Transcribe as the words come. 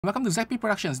Welcome to ZP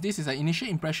Productions. This is an initial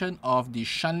impression of the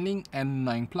Shanling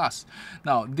M9 Plus.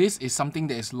 Now, this is something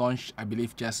that is launched, I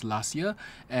believe, just last year,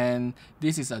 and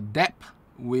this is a DAP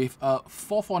with a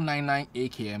 4499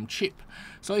 AKM chip.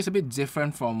 So it's a bit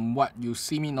different from what you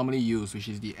see me normally use, which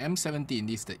is the M17.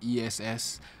 This is the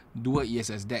ESS, dual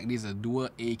ESS deck. This is a dual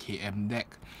AKM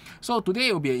deck. So today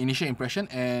it will be an initial impression,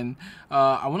 and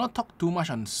I will not talk too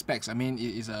much on specs. I mean,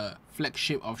 it is a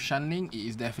flagship of Shanling. It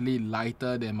is definitely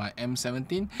lighter than my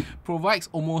M17. Provides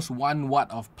almost 1 watt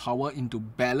of power into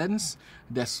balance.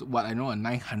 That's what I know, a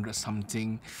 900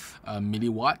 something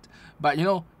milliwatt. But you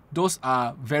know, those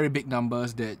are very big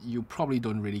numbers that you probably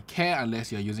don't really care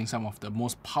unless you're using some of the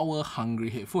most power hungry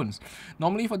headphones.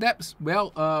 Normally for DAPs,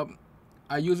 well,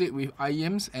 I use it with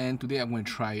IEMs, and today I'm going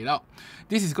to try it out.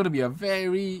 This is going to be a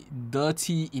very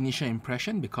dirty initial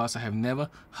impression because I have never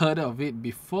heard of it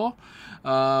before.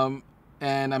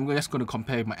 And I'm just going to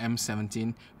compare my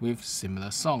M17 with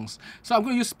similar songs. So I'm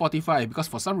going to use Spotify because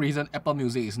for some reason Apple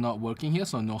Music is not working here,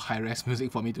 so no high-res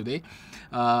music for me today.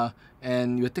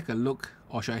 And we'll take a look,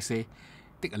 or should I say,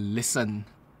 take a listen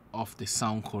of the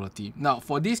sound quality. Now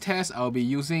for this test, I'll be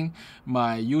using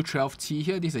my U12T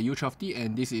here. This is a U12T,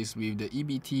 and this is with the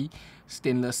EBT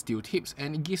stainless steel tips,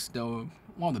 and it gives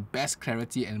one of the best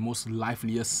clarity and most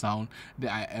liveliest sound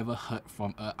that I ever heard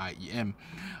from a IEM.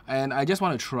 And I just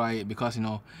want to try it because, you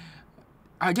know,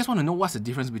 I just want to know what's the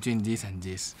difference between this and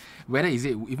this. Whether is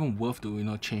it even worth to, you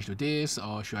know, change to this,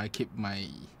 or should I keep my,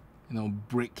 you know,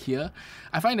 brick here.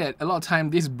 I find that a lot of time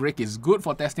this brick is good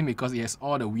for testing because it has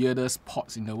all the weirdest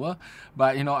ports in the world,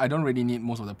 but you know, I don't really need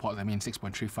most of the ports. I mean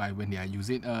 6.35 when I use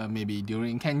it, maybe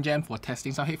during Can Jam for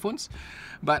testing some headphones,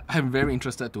 but I'm very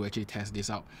interested to actually test this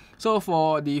out. So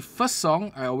for the first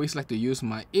song, I always like to use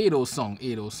my Edo song.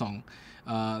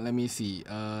 Let me see,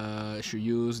 should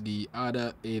use the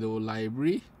other Edo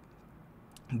library.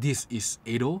 This is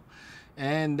Edo,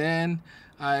 and then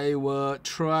I will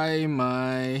try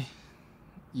my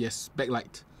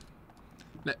backlight.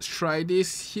 Let's try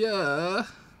this here.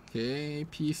 Okay,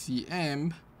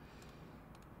 PCM.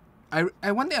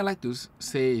 One thing I like to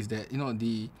say is that, you know,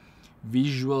 the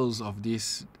visuals of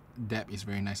this DAP is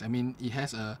very nice. I mean, it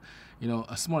has a, you know,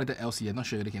 a small little LCD. I'm not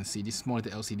sure if you can see this small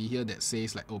little LCD here that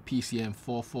says like, oh, PCM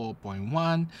 44.1,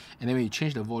 and then when you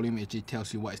change the volume, it actually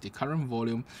tells you what is the current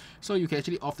volume, so you can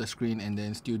actually off the screen and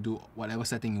then still do whatever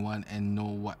setting you want and know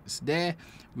what's there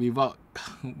without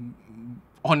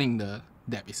owning the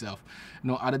DAP itself.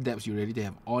 No other DAPs you really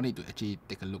have on it to actually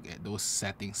take a look at those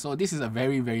settings. So this is a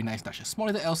very, very nice touch. A small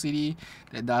little LCD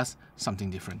that does something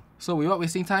different. So without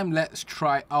wasting time, let's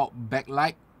try out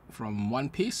Backlight from One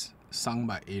Piece, sung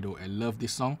by Edo. I love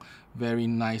this song. Very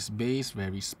nice bass,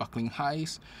 very sparkling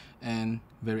highs, and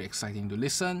very exciting to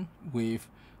listen with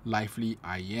lively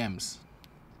IEMs.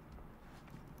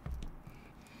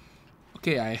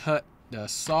 Okay, I heard the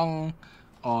song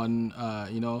on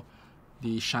you know,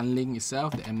 the Shanling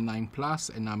itself, the M9 Plus,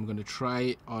 and I'm going to try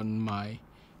it on my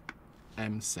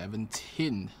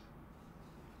M17.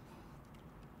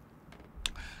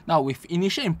 Now with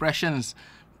initial impressions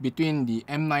between the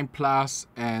M9 Plus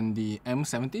and the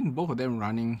M17, both of them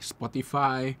running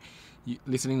Spotify,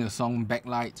 listening to the song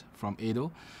Backlight from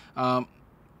Edo,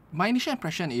 my initial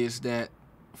impression is that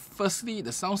firstly,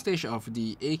 the soundstage of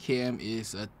the AKM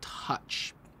is a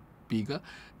touch bigger.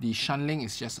 The Shanling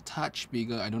is just a touch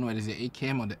bigger. I don't know whether it's the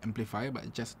AKM or the amplifier, but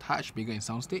it's just a touch bigger in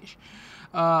soundstage.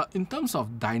 In terms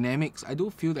of dynamics, I do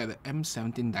feel that the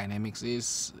M17 dynamics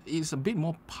is a bit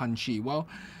more punchy, while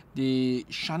the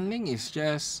Shanling is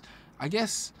just, I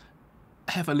guess,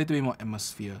 have a little bit more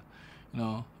atmosphere, you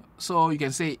know. So you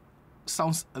can say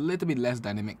sounds a little bit less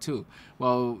dynamic too,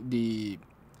 while the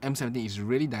M17 is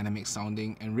really dynamic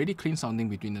sounding and really clean sounding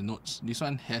between the notes. This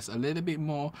one has a little bit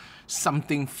more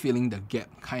something filling the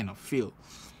gap kind of feel.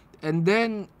 And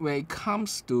then when it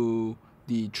comes to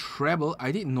the treble,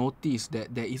 I did notice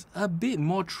that there is a bit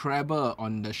more treble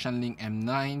on the Shanling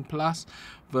M9 Plus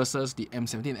versus the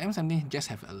M17. The M17 just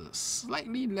have a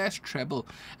slightly less treble,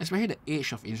 especially the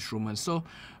edge of instrument. So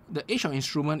the edge of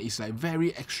instrument is like very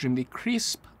extremely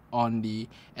crisp on the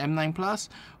M9 Plus,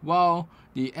 while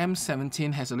the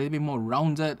M17 has a little bit more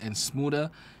rounded and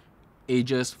smoother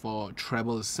edges for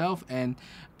treble itself, and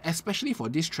especially for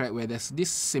this track where there's this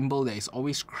cymbal that is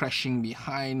always crashing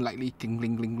behind, likely cling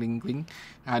cling cling cling cling.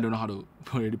 I don't know how to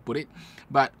really put it,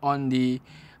 but on the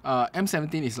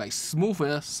M17 is like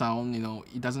smoother sound, you know,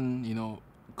 it doesn't, you know,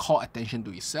 call attention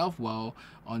to itself, while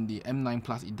on the M9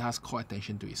 Plus it does call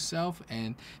attention to itself,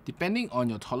 and depending on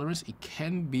your tolerance it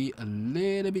can be a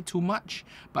little bit too much.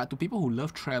 But to people who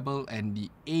love treble and the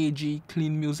edgy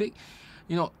clean music,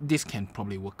 you know, this can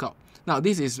probably work out. Now,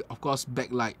 this is, of course,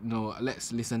 backlight.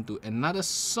 Let's listen to another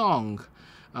song.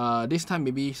 This time,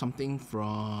 maybe something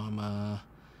from,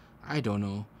 I don't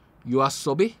know,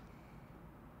 YOASOBI.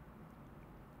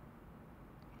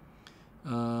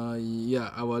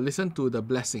 Yeah, I will listen to The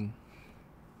Blessing.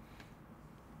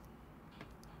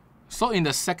 So in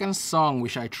the second song,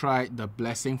 which I tried, The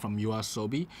Blessing from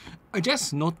YOASOBI, I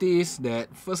just noticed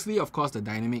that, firstly, of course, the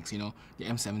dynamics, the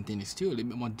M17 is still a little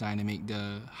bit more dynamic,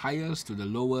 the highest to the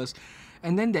lowest,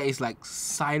 and then there is like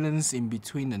silence in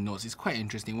between the notes. It's quite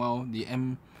interesting. While the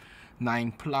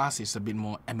M9 Plus is a bit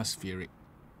more atmospheric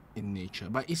in nature,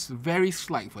 but it's very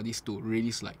slight for these two,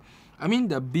 really slight. I mean,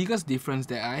 the biggest difference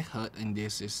that I heard in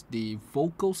this is the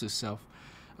vocals itself.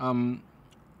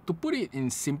 To put it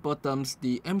in simple terms,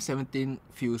 the M17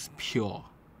 feels pure.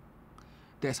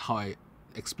 That's how I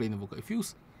explain the vocal. It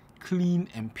feels clean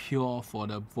and pure for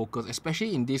the vocals,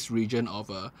 especially in this region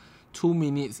of 2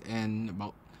 minutes and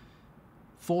about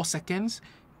 4 seconds.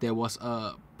 There was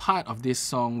a part of this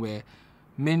song where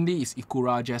mainly is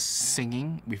Ikura just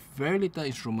singing with very little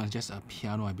instruments, just a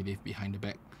piano, I believe, behind the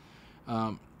back.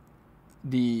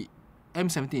 The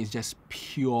M17 is just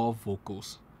pure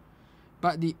vocals.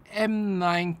 But the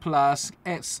M9 Plus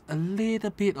adds a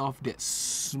little bit of that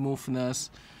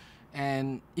smoothness,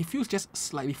 and it feels just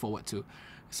slightly forward too.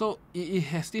 So it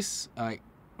has this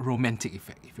romantic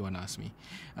effect, if you want to ask me.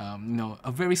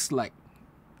 A very slight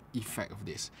effect of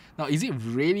this. Now, is it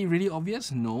really, really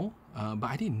obvious? No, but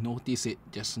I didn't notice it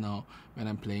just now when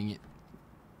I'm playing it.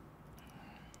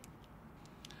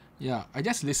 Yeah, I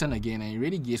just listened again and it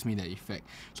really gives me that effect.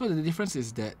 So the difference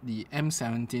is that the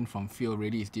M17 from Fiio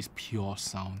really is this pure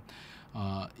sound.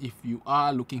 If you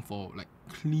are looking for like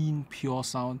clean, pure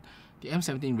sound, the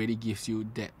M17 really gives you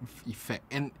that effect.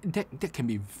 And that can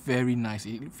be very nice.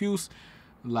 It feels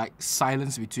like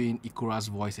silence between Ikura's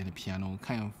voice and the piano,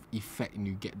 kind of effect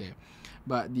you get there.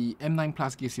 But the M9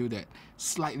 Plus gives you that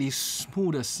slightly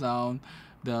smoother sound,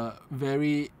 the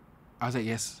very, as I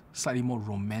guess, slightly more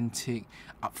romantic,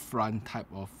 upfront type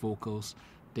of vocals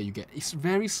that you get. It's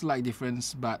very slight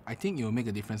difference, but I think it will make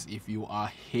a difference if you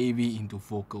are heavy into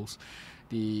vocals.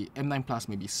 The M9 Plus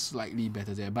may be slightly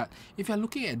better there, but if you're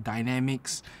looking at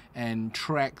dynamics and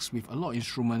tracks with a lot of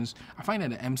instruments, I find that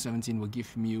the M17 will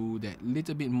give you that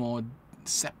little bit more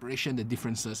separation, the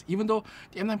differences, even though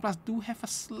the M9 Plus do have a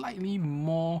slightly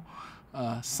more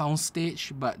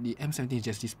soundstage, but the M17 is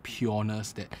just this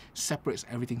pureness that separates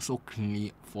everything so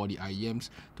cleanly for the IEMs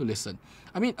to listen.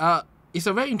 I mean, it's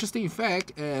a very interesting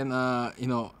effect, and I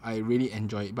really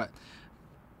enjoy it. But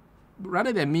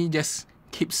rather than me just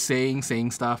keep saying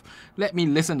stuff, let me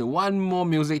listen to one more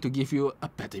music to give you a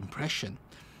better impression,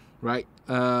 right?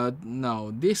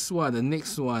 Now this one, the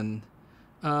next one,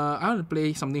 I want to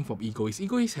play something from Egoist.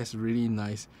 Egoist has really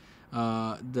nice.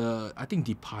 I think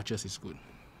Departures is good.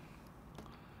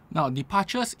 Now,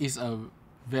 Departures is a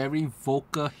very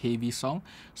vocal-heavy song.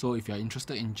 So if you're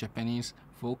interested in Japanese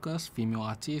vocals, female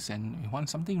artists, and you want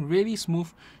something really smooth,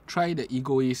 try the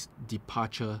Egoist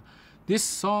Departure. This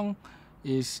song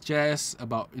is just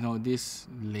about, this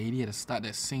lady at the start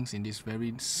that sings in this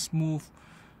very smooth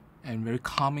and very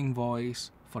calming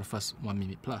voice for the first 1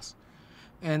 minute plus.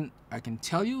 And I can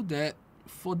tell you that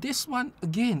for this one,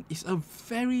 again, it's a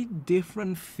very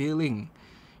different feeling.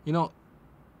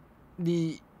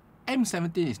 The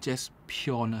M17 is just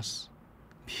pureness.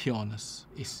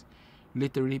 It's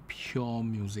literally pure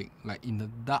music. Like in the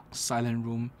dark, silent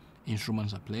room,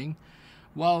 instruments are playing.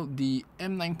 While the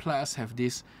M9 Plus have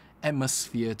this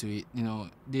atmosphere to it,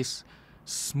 this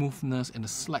smoothness and a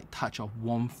slight touch of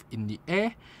warmth in the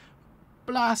air.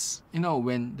 Plus,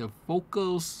 when the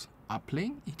vocals are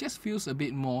playing, it just feels a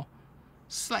bit more,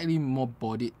 slightly more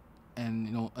bodied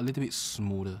and, a little bit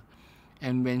smoother.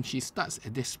 And when she starts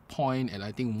at this point at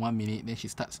I think 1 minute, then she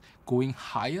starts going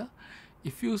higher,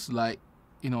 it feels like,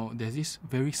 there's this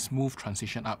very smooth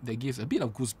transition up that gives a bit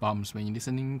of goosebumps when you're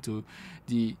listening to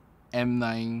the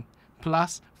M9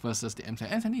 Plus versus the M7.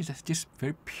 M7 is just this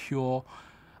very pure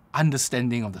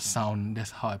understanding of the sound. That's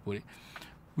how I put it.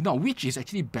 Now, which is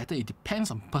actually better? It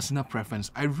depends on personal preference.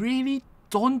 I really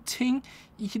don't think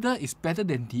either is better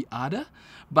than the other.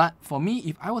 But for me,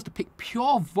 if I was to pick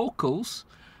pure vocals,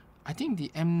 I think the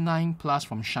M9 Plus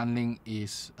from Shanling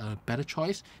is a better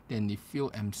choice than the Fiio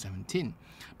M17.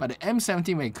 But the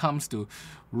M17, when it comes to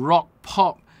rock,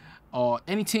 pop, or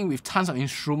anything with tons of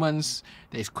instruments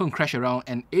that is couldn't crash around,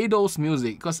 and Eido's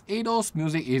music, because Eido's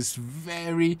music is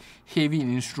very heavy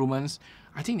in instruments,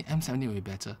 I think the M17 will be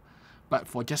better. But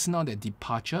for just now, the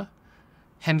Departure,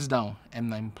 hands down,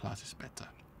 M9 Plus is better.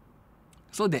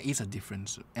 So there is a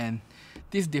difference, and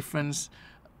this difference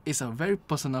it's a very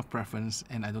personal preference,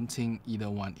 and I don't think either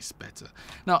one is better.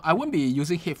 Now, I won't be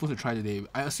using headphones to try today.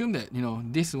 I assume that, you know,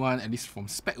 this one, at least from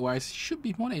spec-wise, should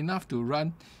be more than enough to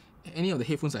run any of the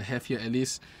headphones I have here, at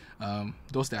least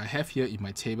those that I have here in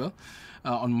my table,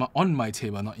 on my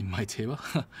table, not in my table.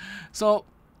 So,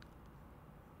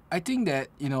 I think that,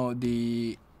 you know,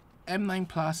 the M9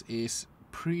 Plus is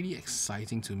pretty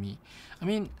exciting to me. I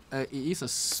mean, it is a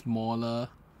smaller,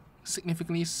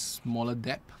 significantly smaller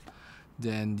depth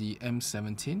than the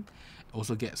M17. It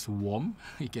also gets warm.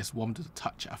 It gets warm to the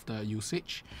touch after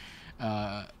usage.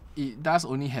 It does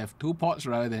only have 2 ports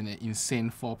rather than an insane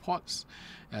 4 ports.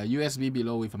 USB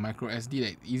below with a micro SD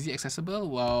that is easy accessible,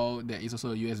 while there is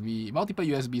also a USB, multiple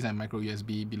USBs and micro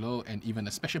USB below, and even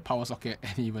a special power socket,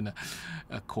 and even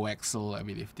a coaxial, I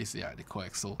believe this, yeah, the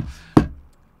coaxial.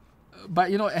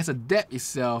 But you know, as a depth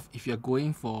itself, if you're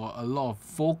going for a lot of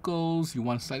vocals, you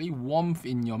want slightly warmth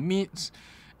in your mids,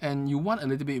 and you want a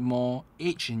little bit more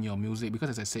edge in your music, because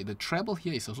as I said, the treble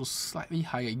here is also slightly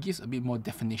higher. It gives a bit more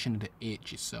definition to the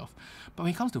edge itself. But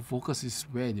when it comes to vocals, is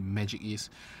where the magic is.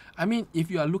 I mean, if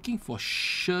you are looking for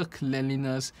sheer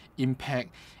cleanliness,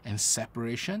 impact, and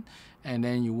separation, and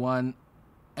then you want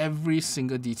every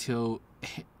single detail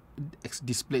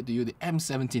displayed to you, the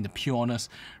M17, the pureness,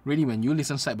 really when you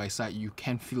listen side by side, you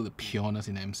can feel the pureness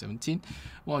in the M17,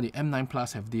 while the M9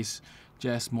 Plus have this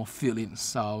just more filled-in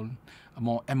sound,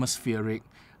 more atmospheric,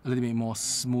 a little bit more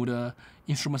smoother,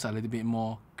 instruments are a little bit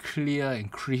more clear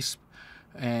and crisp,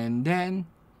 and then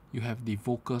you have the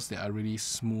vocals that are really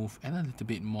smooth and a little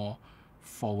bit more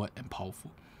forward and powerful.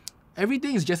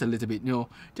 Everything is just a little bit, you know,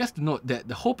 just to note that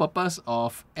the whole purpose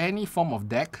of any form of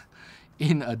deck,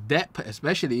 in a depth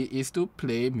especially, is to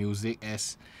play music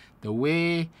as the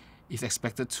way it's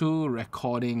expected to,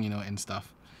 recording, you know, and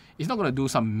stuff. It's not going to do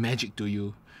some magic to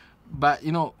you. But,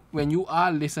 you know, when you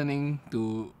are listening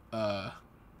to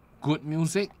good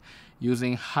music,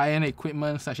 using high-end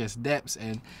equipment such as depths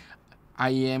and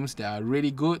IEMs that are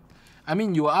really good, I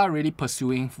mean, you are really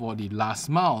pursuing for the last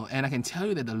mile. And I can tell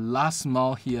you that the last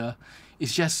mile here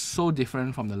is just so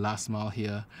different from the last mile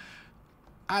here.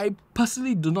 I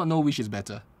personally do not know which is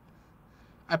better.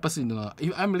 I personally do not.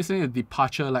 If I'm listening to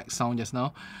departure-like sound just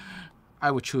now,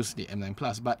 I would choose the M9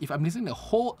 Plus. But if I'm listening to a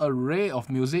whole array of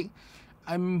music,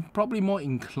 I'm probably more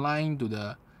inclined to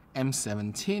the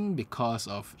M17 because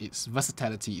of its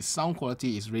versatility. Its sound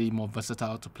quality is really more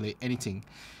versatile to play anything.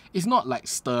 It's not like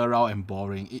sterile and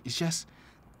boring. It's just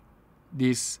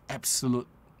this absolute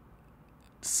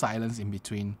silence in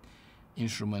between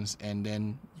instruments, and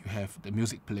then you have the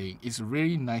music playing. It's a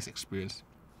really nice experience.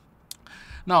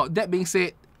 Now, that being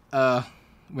said,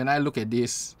 when I look at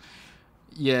this,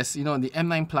 yes, you know, the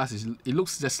M9 Plus it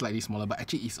looks just slightly smaller, but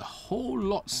actually it's a whole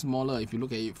lot smaller if you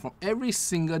look at it from every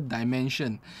single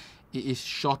dimension. It is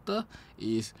shorter, it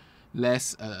is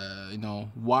less you know,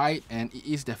 wide, and it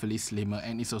is definitely slimmer,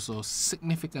 and it's also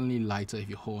significantly lighter if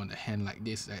you hold on the hand like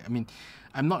this. I mean,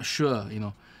 I'm not sure, you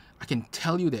know, I can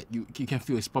tell you that you can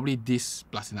feel it's probably this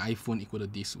plus an iPhone equal to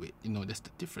this weight. You know, that's the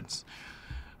difference.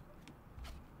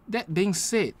 That being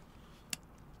said,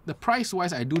 the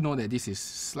price-wise, I do know that this is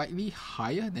slightly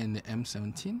higher than the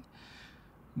M17.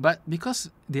 But because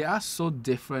they are so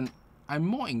different, I'm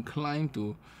more inclined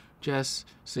to just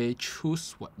say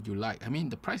choose what you like. I mean,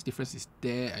 the price difference is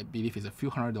there. I believe it's a few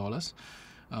 $100s.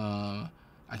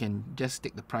 I can just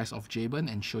take the price of Jaben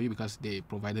and show you, because they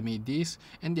provided me this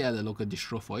and they are the local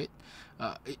distro for it.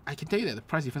 I can tell you that the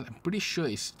price difference, I'm pretty sure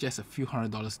it's just a few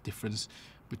 $100s difference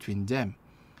between them.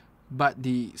 But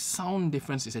the sound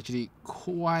difference is actually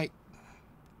quite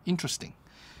interesting.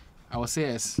 I would say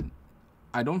as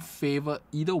I don't favor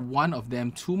either one of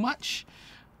them too much,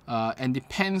 and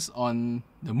depends on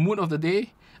the mood of the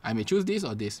day, I may choose this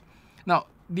or this. Now,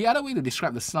 the other way to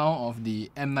describe the sound of the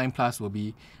M9 Plus will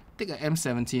be take an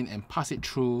M17 and pass it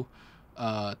through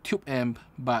tube amp,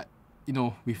 but you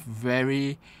know, with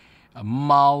very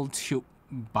mild tube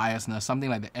biasness, something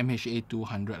like the MKH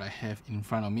 200 I have in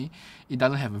front of me. It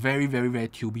doesn't have a very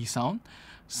tubey sound.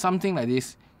 Something like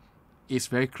this is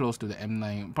very close to the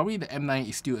M9. Probably the M9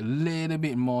 is still a little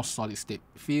bit more solid state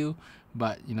feel,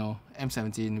 but you know,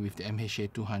 M17 with the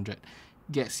MKH 200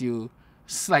 gets you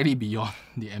slightly beyond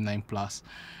the M9 Plus.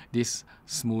 This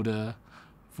smoother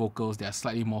vocals, they are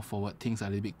slightly more forward, things are a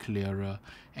little bit clearer,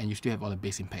 and you still have all the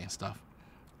bass impact and stuff.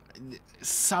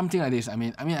 Something like this. I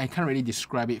mean, I can't really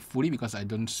describe it fully because I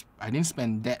didn't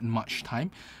spend that much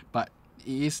time, but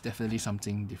it is definitely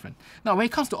something different. Now, when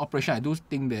it comes to operation, I do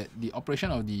think that the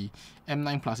operation of the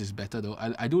M9 Plus is better though.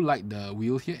 I do like the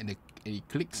wheel here, and it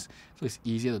clicks, so it's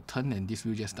easier to turn, and this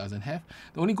wheel just doesn't have.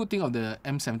 The only good thing of the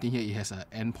M17 here, it has an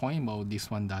endpoint, while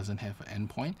this one doesn't have an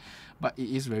endpoint, but it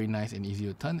is very nice and easy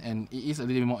to turn, and it is a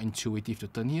little bit more intuitive to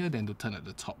turn here than to turn at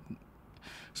the top.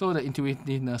 So the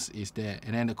intuitiveness is there,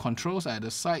 and then the controls at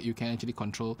the side, you can actually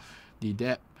control the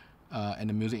depth and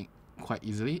the music quite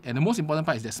easily. And the most important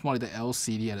part is that small little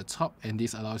LCD at the top, and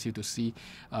this allows you to see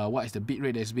what is the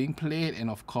bitrate that's being played, and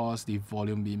of course the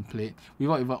volume being played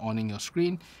without even on your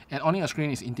screen. And on your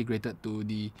screen is integrated to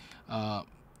the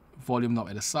volume knob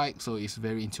at the side, so it's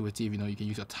very intuitive. You know, you can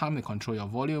use your thumb to control your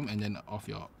volume and then off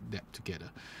your depth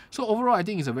together. So overall, I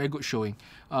think it's a very good showing.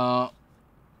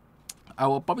 I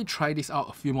will probably try this out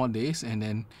a few more days and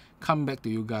then come back to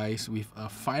you guys with a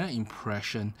final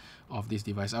impression of this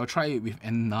device. I'll try it with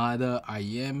another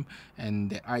IEM, and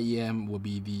that IEM will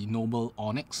be the Noble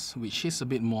Onyx, which is a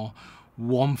bit more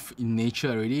warmth in nature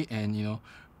already. And you know,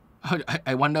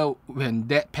 I wonder when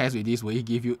that pairs with this, will it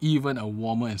give you even a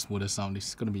warmer and smoother sound?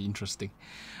 It's going to be interesting.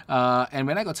 And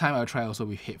when I got time, I'll try also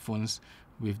with headphones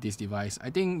with this device. I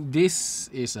think this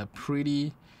is a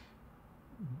pretty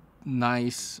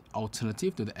nice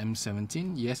alternative to the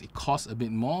M17. Yes, it costs a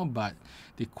bit more, but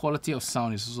the quality of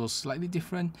sound is also slightly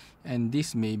different, and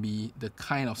this may be the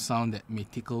kind of sound that may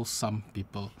tickle some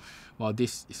people, while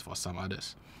this is for some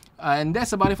others. And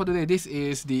that's about it for today. This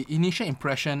is the initial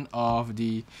impression of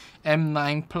the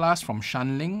M9 Plus from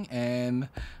Shanling, and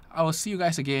I will see you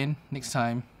guys again next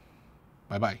time.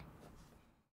 Bye bye.